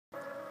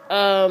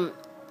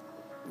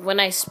when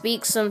I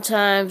speak,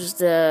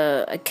 sometimes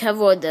I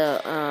cover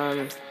the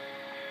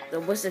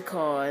what's it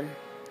called?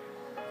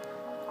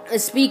 The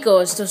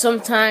speakers, so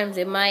sometimes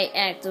it might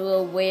act a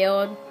little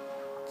weird.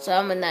 So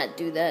I'm gonna not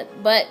do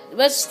that. But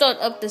let's start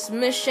up this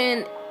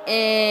mission,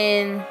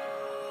 and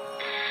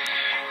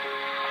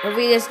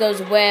hopefully this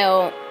goes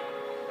well.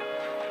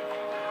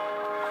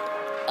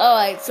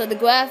 Alright, so the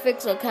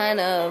graphics are kind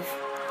of,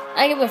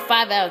 I give it a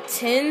 5 out of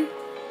 10.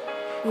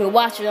 If you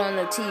watch it on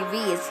the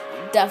TV, it's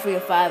definitely a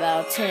 5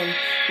 out of 10.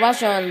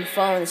 Watch it on the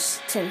phone, it's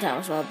 10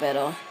 times more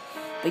better.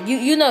 But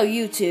you know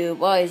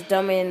YouTube, always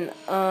dumbing,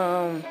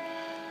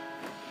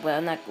 well,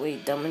 not really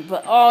dumbing,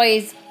 but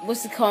always,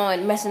 what's it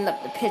called, messing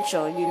up the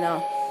picture, you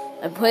know.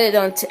 I put it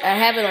on, I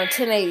have it on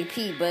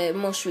 1080p, but it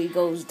mostly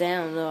goes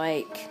down to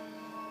like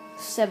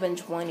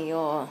 720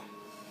 or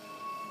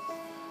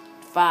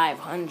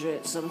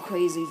 500, some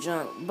crazy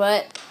junk.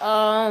 But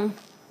I'm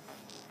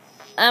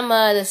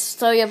gonna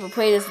hurry up and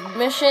play this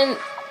mission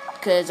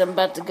because I'm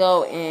about to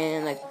go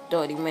in like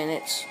 30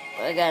 minutes.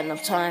 I got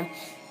enough time.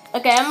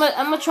 Okay, I'm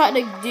gonna try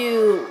to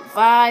do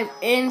 5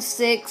 and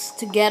 6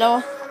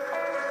 together.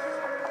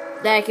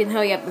 That I can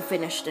hurry up and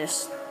finish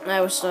this.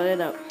 I will start it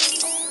up.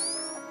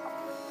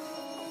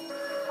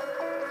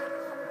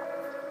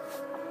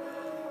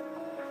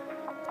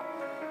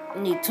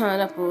 Need to turn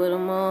it up a little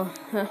more.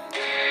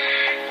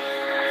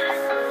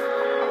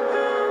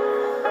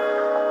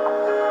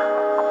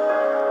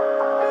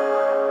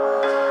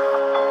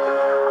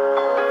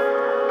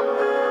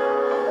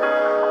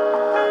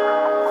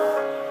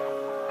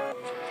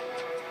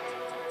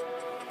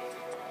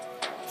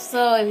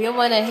 So if you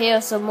want to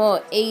hear some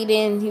more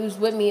Aiden, he was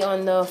with me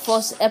on the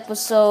first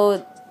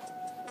episode.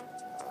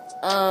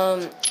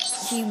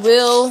 He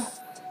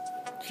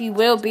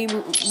will be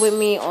with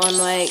me on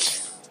like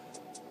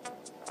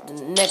the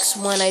next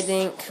one, I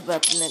think,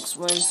 about the next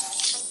one.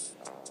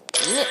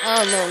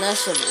 Oh no, not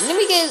so. Let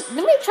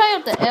me try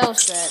out the L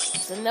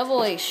set. I never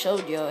really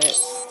showed you it.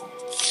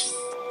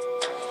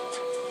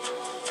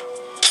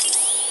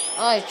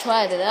 I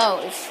tried it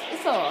out. It's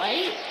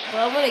alright, but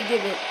I want to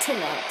give it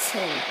 10 out of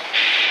 10.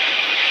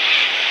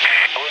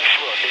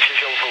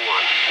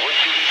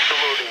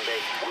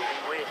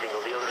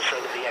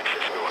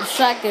 The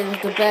shotgun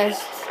is the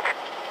best.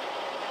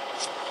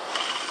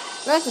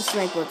 I like the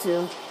sniper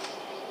too.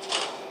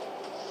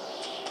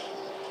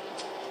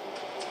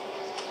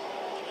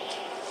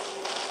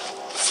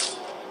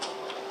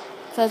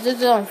 Cause this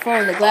is on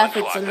phone, the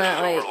graphics are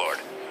not like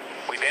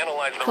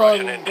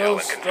Cody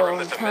Ghost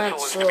on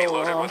console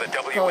or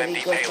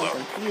Cody Ghost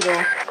on computer,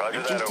 or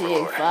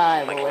GTA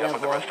 5 or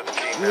whatever.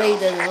 It really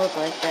doesn't look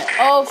like that.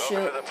 Oh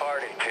shoot.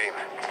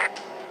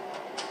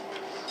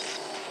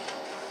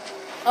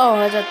 Oh,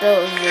 I thought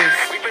that was this.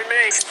 We've been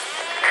made.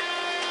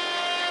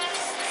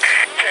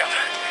 Tail,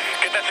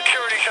 get that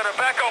security shutter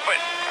back open.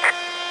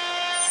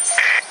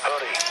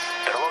 Hurry,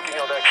 they're locking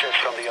out access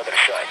from the other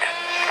side.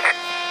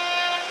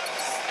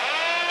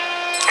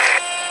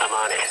 I'm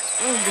on it.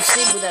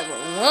 Disable that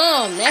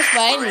one. That's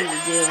what I need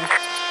to do.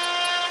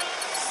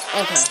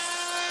 Okay.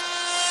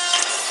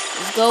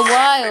 Let's go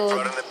wild.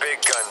 Running the big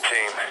gun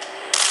team.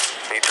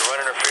 Need to run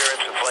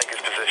interference and flank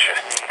his position.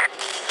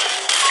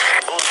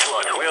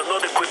 Onslaught, we are not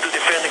equipped to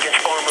defend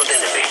against armored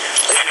enemy.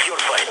 This is your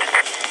fight.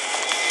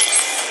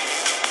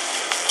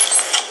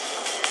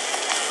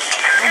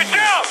 Get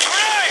down!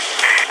 Grenade!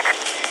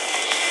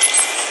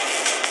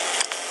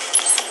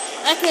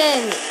 I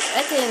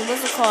can,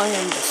 what's it called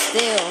him, but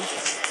still.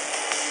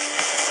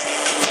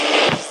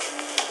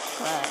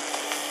 Crap.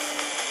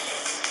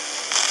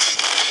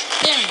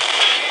 Damn.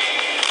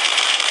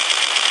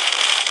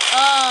 Oh,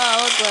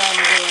 look what I'm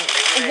doing.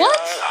 What?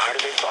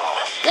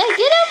 Did I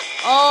get him?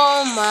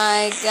 Oh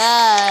my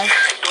gosh.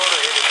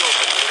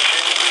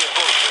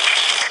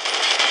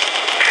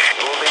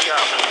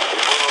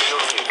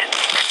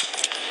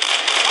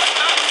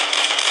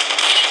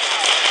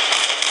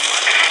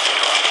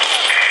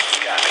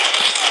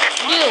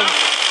 You.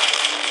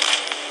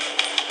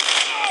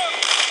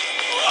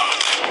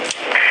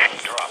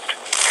 Dropped.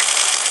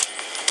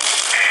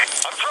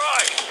 I'm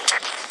trying.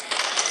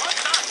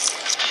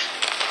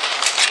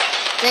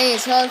 Dang,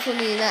 it's hard for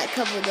me to not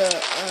cover the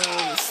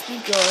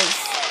speakers.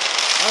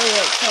 Oh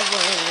yeah,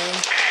 covering them.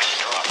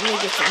 Let me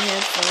get some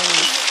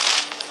headphones.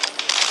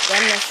 But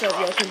I'm not sure if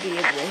y'all can be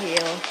able to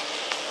hear.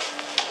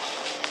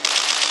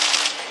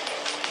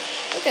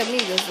 Look at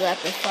me just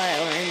rapid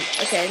firing.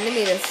 Okay, let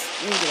me get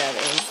out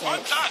of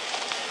inside.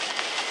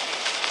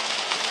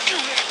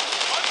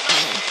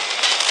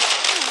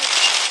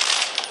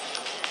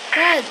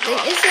 God,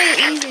 it's so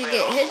easy to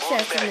get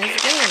headshots in this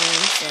game.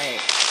 It's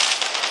like,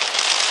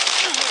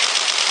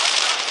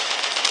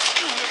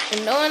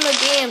 and on the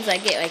games, I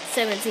get like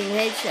 17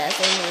 headshots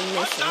in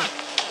one mission.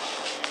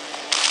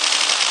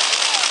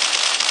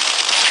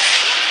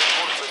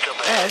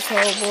 Oh, it's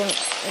horrible.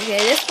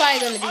 Okay, this is probably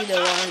gonna be the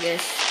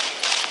longest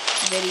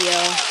video.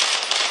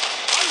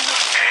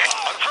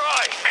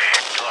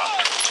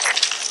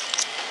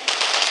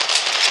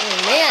 Oh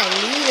man, I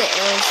need an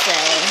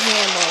inside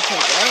hammer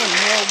because I am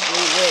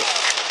horrible with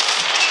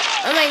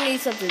I might need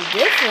something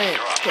different,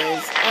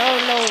 because I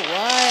don't know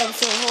why I'm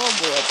so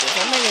horrible at this.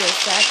 I might need a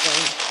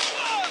shotgun.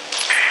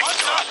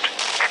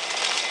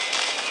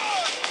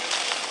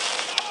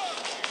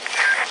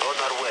 Going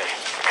that way.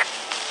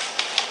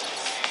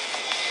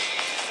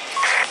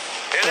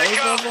 Here There they you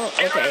come. go.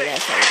 Get Okay, ready.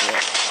 that's how you do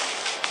it.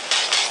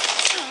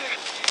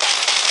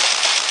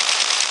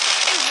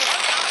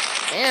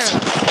 Damn.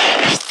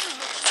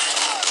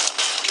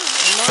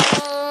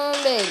 Come on,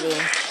 baby.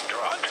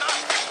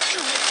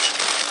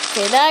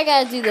 Okay, now I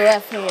gotta do the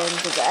left hand,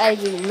 because I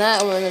do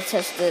not want to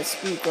touch the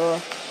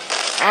speaker.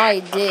 I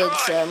already did,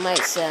 so it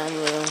might sound a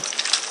little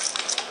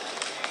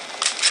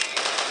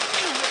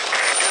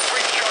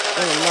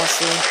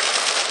messy.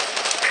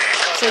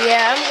 So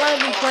yeah, I'm gonna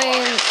be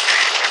playing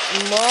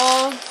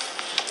more.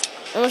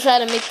 I'm gonna try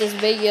to make this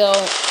video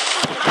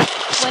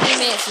 20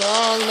 minutes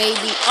long,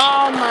 maybe.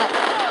 Oh my.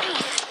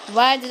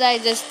 Why did I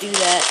just do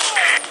that?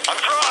 I'm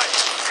trying.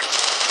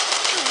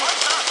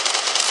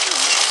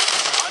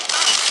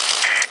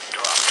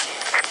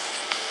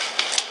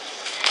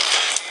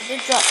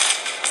 Good drop.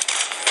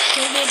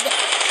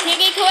 Can't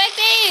get correct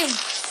aim.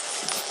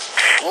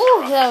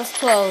 Ooh, that was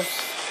close.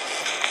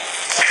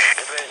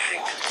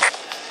 Advancing.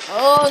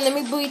 Oh, let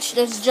me breach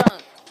this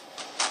junk.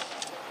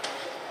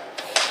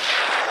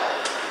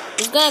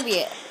 It's gonna be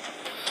it.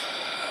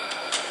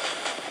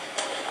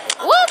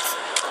 What?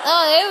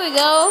 Oh, there we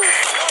go.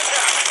 Contact.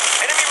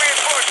 Enemy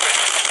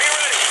reinforcements. Be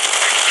ready.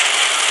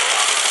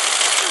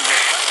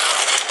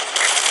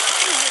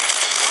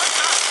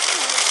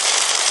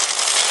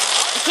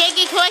 I can't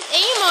get correct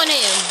aim on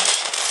him.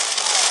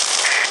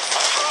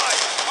 I'm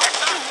trying.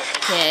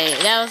 Okay,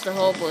 that was the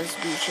whole boss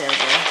breach ever.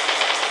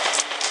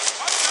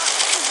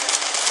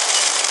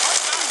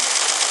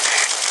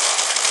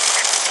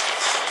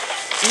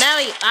 Now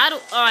he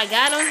auto. Oh, I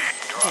got him.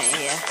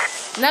 Okay, yeah.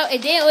 No,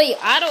 it didn't let you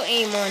auto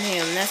aim on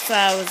him. That's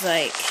why I was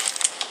like,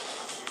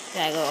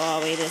 gotta go all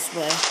the way this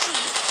way.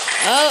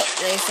 Oh,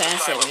 they trying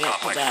to set me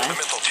up to die. The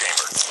missile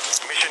chamber.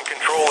 Mission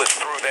control is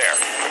through there.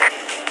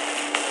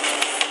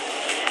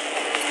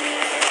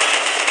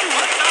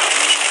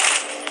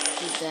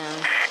 He's down.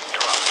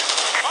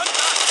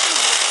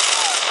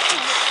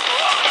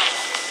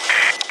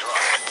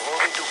 Dropped.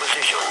 Moving to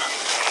position.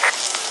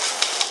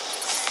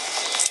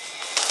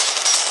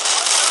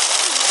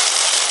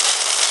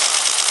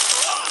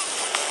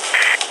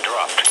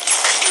 Dropped.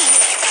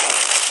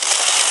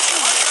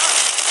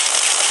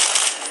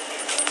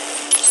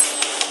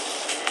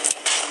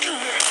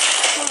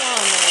 Come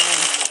on, man.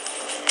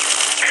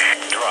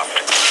 Dropped.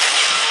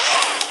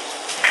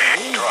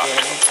 He's Dropped.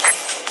 dead.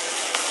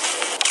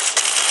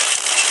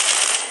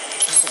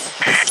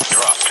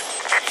 Dropped.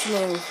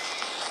 Smooth.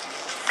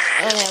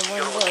 I only have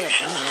one bullet up in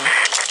here.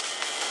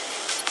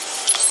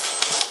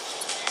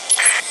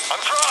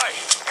 I'm trying.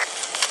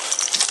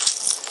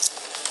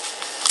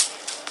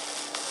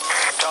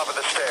 Top of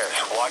the stairs.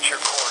 Watch your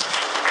corners.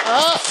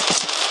 Oh!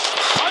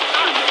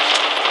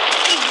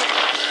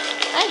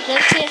 I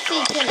just can't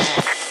see, can I?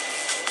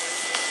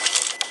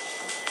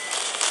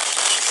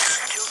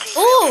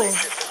 Ooh!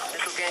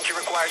 Missile gantry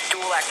requires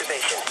dual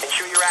activation.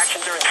 Ensure your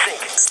actions are in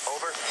sync.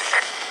 Over.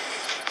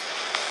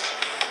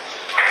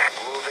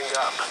 Moving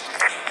up.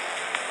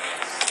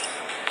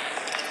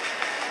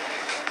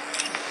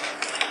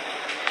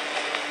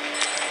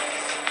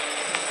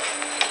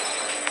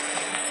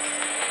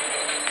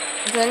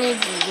 I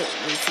need to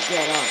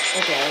get on.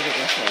 Okay, I'll get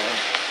this one.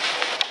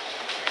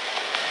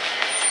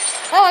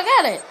 Oh, I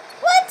got it!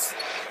 What?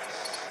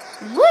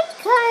 What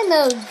kind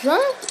of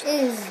junk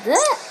is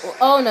that?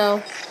 Oh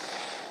no.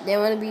 They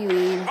want to be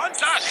weed.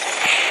 Contact!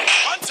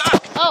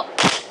 Contact! Oh!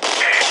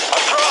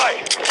 I'm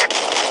trying!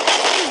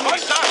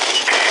 Contact!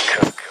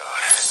 Good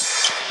God.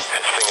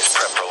 This thing is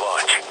prepped for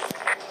launch.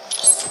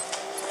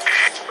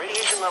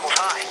 Radiation levels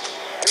high.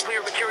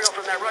 Nuclear material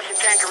from that Russian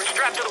tanker is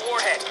strapped to the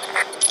warhead.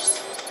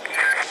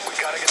 We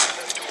gotta get to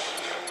this tool.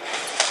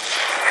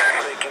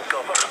 Taking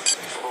cover.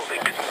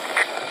 Moving.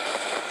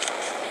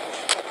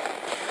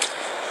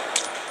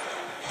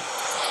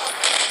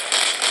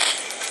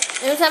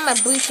 Every time I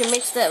breach, it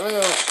makes that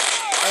little,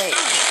 like,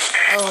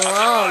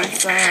 alarm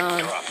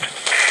sound.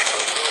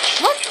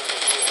 What?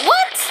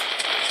 What?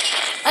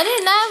 I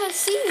did not even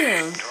see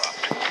him.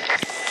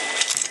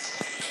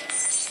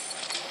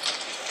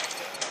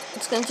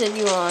 Let's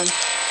continue on.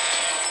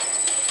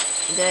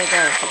 There I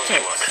go,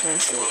 protect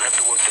Spencer.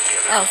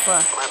 Oh,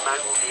 fuck. My man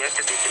will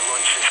deactivate the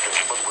launch systems,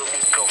 but we'll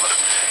need cover.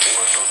 We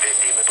must protect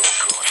him at all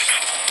costs.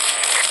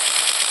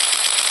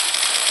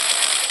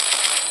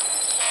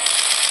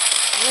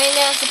 Rain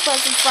down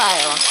suppressive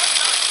fire.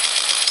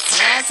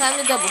 Now time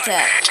to double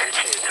tap.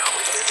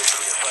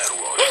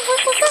 What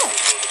was that?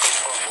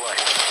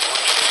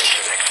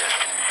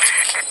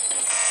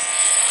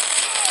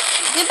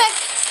 Get back.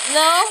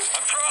 No.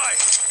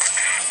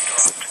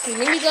 Okay,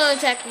 let me go and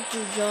attack you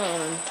through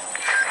John.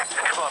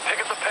 Come on, pick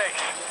up the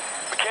pace.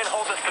 We can't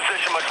hold this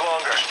position much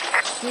longer.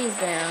 He's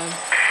down.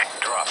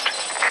 Dropped.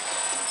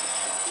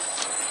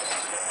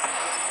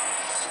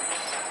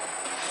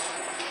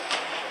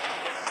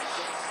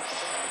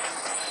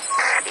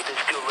 It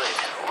is too late.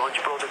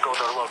 Launch protocols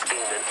are locked in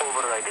and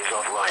override is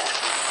offline.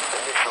 The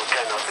missile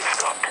cannot be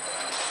stopped.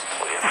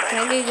 We have Can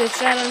I failed. get a good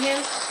shot on him?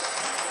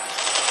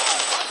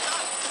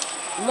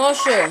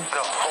 Marshall. No,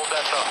 hold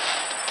that thought.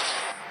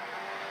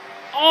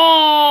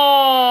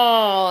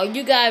 Oh,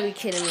 you gotta be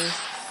kidding me.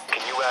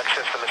 Can you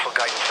access the missile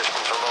guidance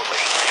systems remotely?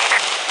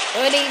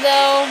 Ready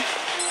though?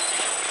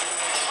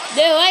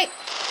 They're like,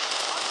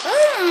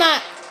 oh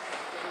my.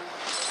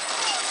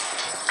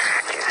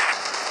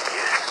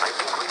 Yes, I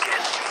think we can.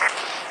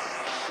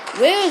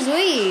 Where's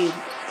Reed?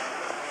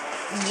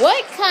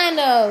 What kind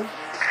of?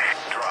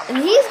 Drop. And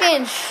he's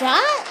getting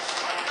shot?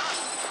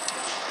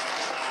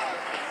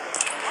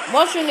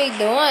 What should he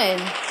doing?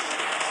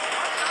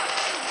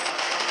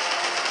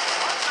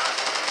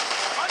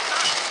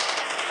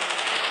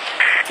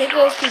 Take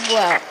those people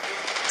out.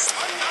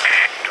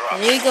 Drop.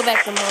 And then we go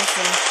back to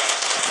motion.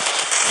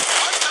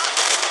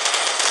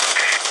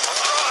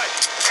 Right.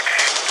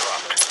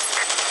 Dropped.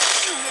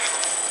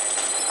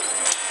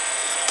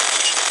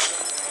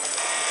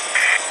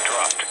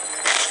 Dropped.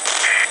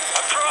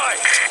 I'll try.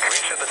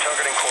 Reset the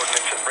targeting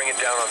coordinates and bring it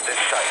down on this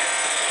site.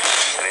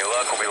 Any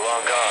luck, will be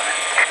long gone.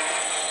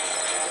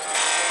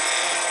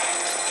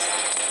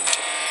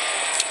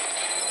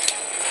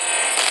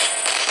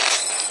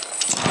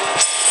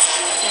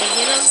 Can I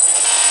get him?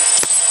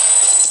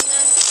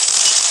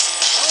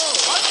 Oh,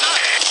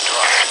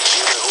 Dropped. The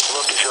other hook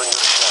look is on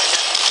your side.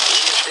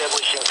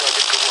 Re-establishing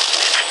target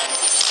coordinates.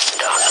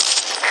 Done.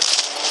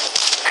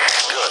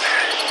 Good.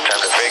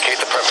 Time to vacate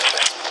the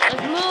premises.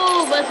 let's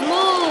move, let's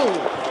move.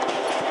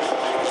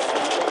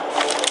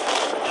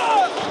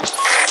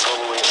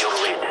 Following your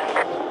lead.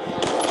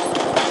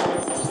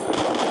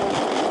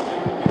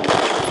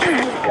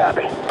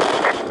 Copy.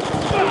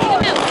 Get him out,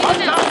 get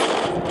him out.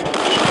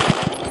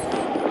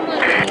 Come on,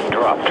 Reed.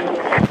 Dropped.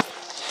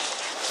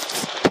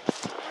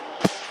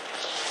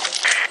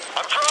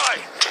 I'm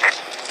trying.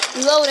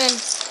 Reloading.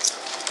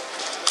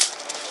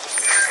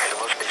 There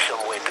must be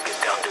some way to get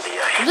down to the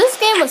ice. If this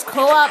game was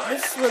co-op,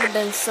 this would have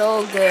been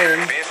so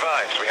good. Be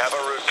advised, we have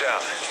our route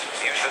down.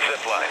 Use the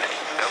zip line.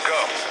 Now go.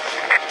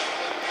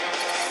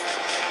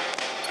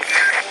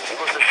 You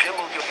must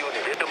assemble your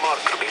unit. Hit the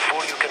marker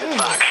before you can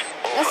advance.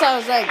 That's how I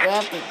was like, I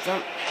have to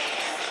jump.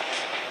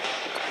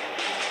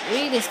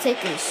 Reed is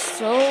taking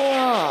so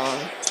long.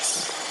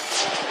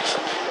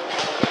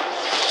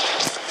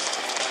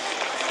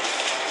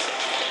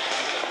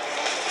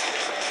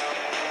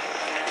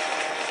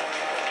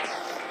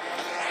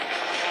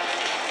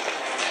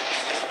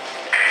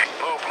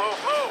 Move, move,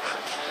 move.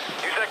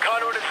 Use that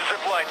conduit as a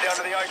zip line down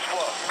to the ice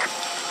floe.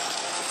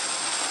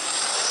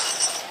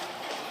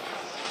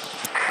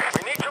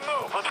 We need to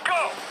move. Let's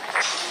go.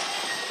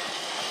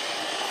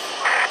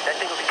 That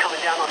thing will be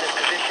coming down on this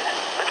position.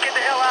 Let's get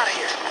the hell out of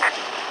here.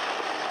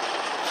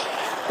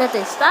 But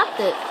they stopped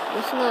it.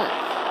 It's not.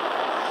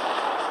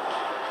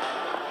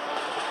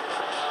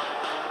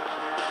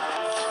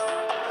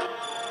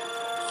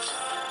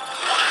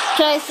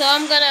 Okay, so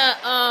I'm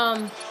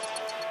gonna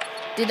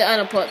do the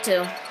other part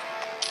too.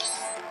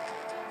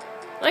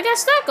 I got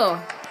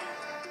Stocko.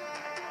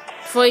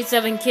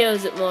 47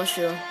 kills at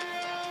Marshall.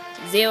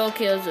 0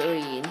 kills at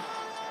Reed.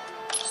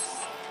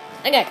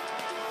 I got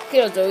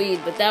kills at Reed,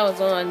 but that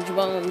was on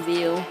drone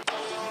view.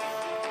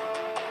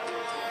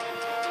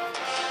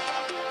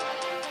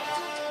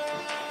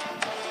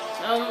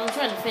 I'm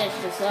trying to finish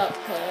this up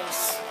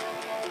because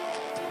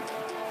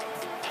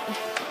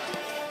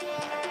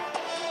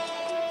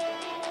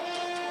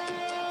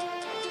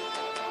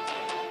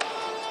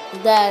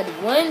that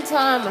one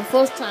time, my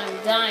first time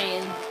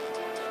dying,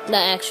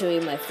 not actually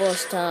my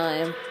first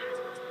time.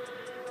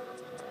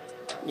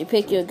 You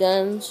pick your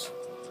guns.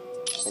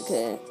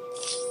 Okay.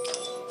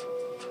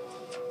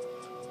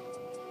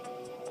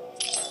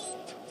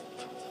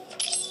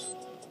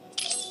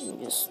 You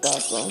just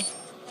stop them.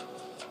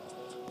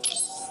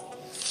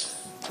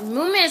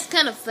 Movement is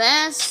kind of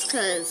fast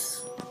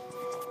because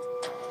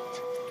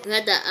you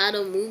got that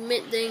auto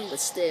movement thing, but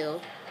still,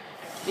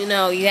 you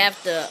know, you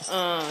have to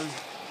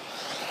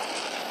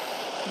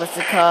what's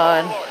it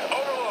called?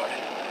 Overlord.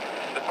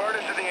 The bird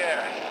is in the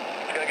air.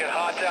 It's gonna get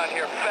hot down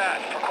here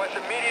fast. Request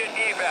immediate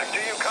evac.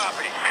 Do you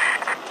copy?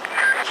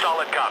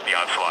 Solid copy,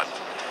 Onslaught.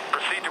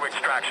 Proceed to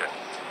extraction.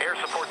 Air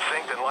support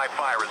synced and live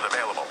fire is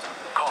available.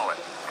 Call it.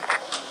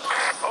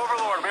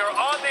 Overlord, we are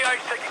on the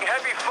ice taking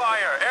heavy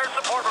fire. Air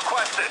support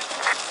requested.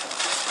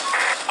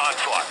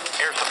 Onslaught,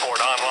 air support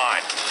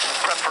online.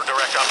 Prep for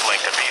direct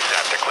uplink to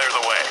VSAT to clear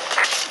the way.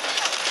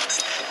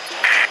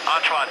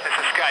 Onslaught, this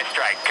is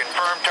Skystrike.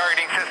 Confirm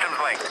targeting systems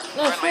link.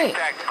 Oh, Friendly sweet.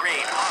 stack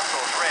green,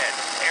 hostiles red.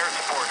 Air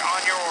support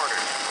on your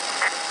orders.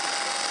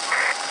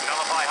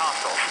 Nullify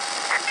hostiles.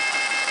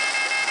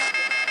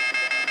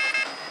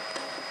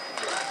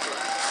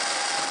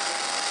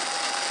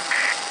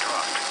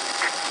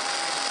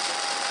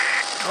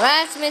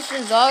 Last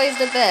mission's always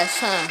the best,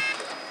 huh?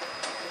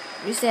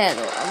 I wish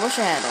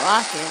I had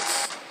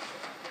rockets.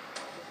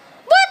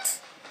 What?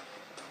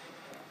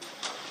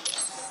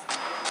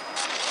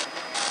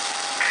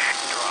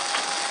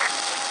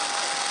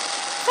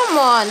 Come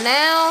on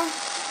now.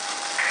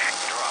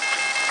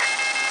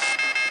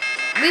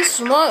 Be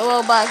smart,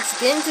 robots.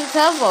 Get into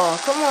cover.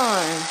 Come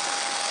on.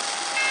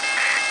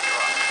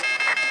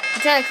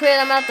 I'm trying to clear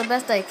them out the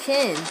best I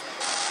can.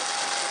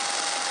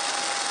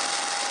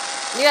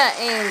 You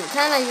gotta aim.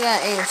 Kinda you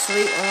gotta aim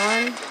straight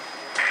on.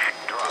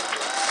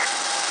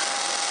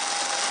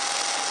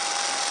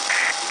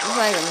 I'm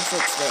probably gonna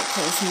fix that,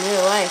 because in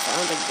real life, I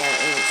don't think you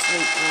gotta aim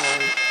straight on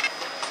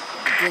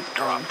to get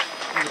them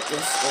with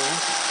this thing.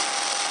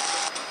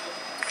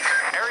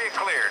 Area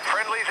cleared.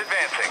 Friendlies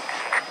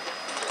advancing.